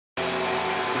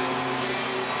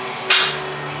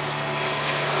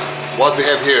what we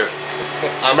have here.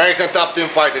 American top team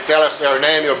fighter. Tell us your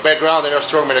name, your background, and your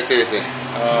strongman activity.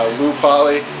 Lew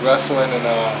Polly, wrestling and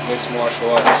mixed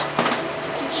martial arts.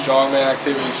 Strongman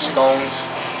activities, stones,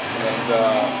 and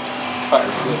tire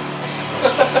flip.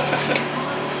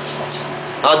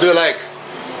 How do you like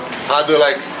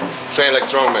train like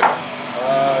strongman?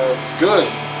 It's good.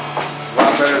 It's a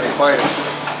lot better than fighting.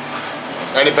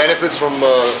 Any benefits from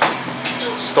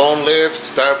stone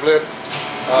lift, tire flip?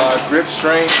 Grip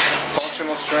strength,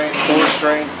 functional strength, core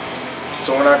strength.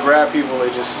 So when I grab people, they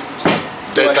just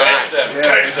They like die.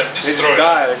 they just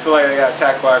die. They feel like they got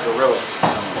attacked by a gorilla.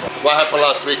 What happened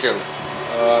last weekend?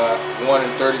 1 in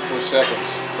 34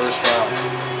 seconds, first round.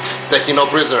 Taking no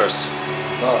prisoners.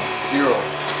 No, zero.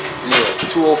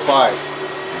 205.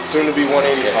 Soon to be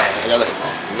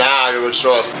 185. Now you will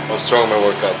show us on strongman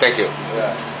workout. Thank you.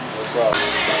 Yeah, no problem.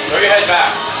 Throw your head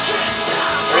back.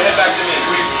 Throw your head back to me,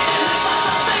 please.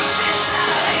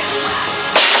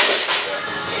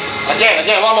 Again,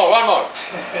 one more.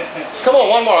 Come on,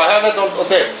 one more. I have that on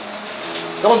tape.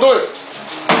 Come on, do it.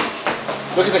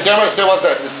 Look at the camera and say what's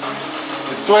that. It's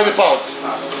 20 pounds.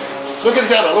 Look at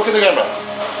the camera.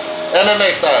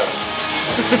 MMA style.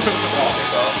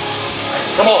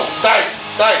 Come on, tight.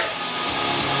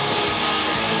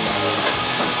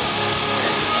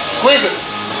 Squeeze it.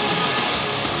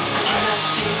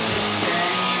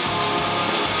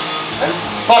 And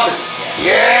pop it.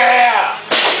 Yeah!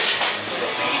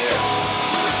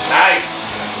 Nice.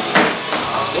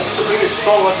 What's the biggest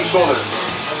stone on your shoulders?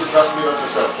 You trust me, not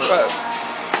yourself. Trust me.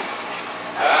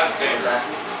 That's dangerous.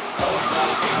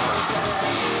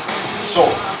 So,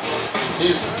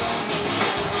 easy.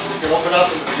 You can open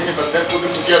up in the beginning, but then put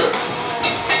them together.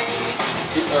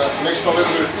 Make it a little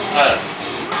bit higher.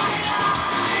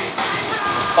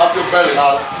 Pop your belly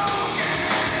now.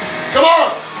 Come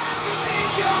on!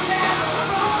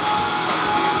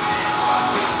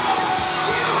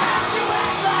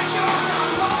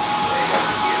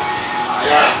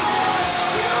 Yeah.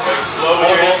 Slowly.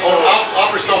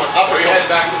 Upper stomach. Throw your head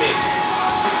back to me.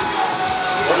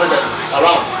 Like that.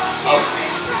 Around.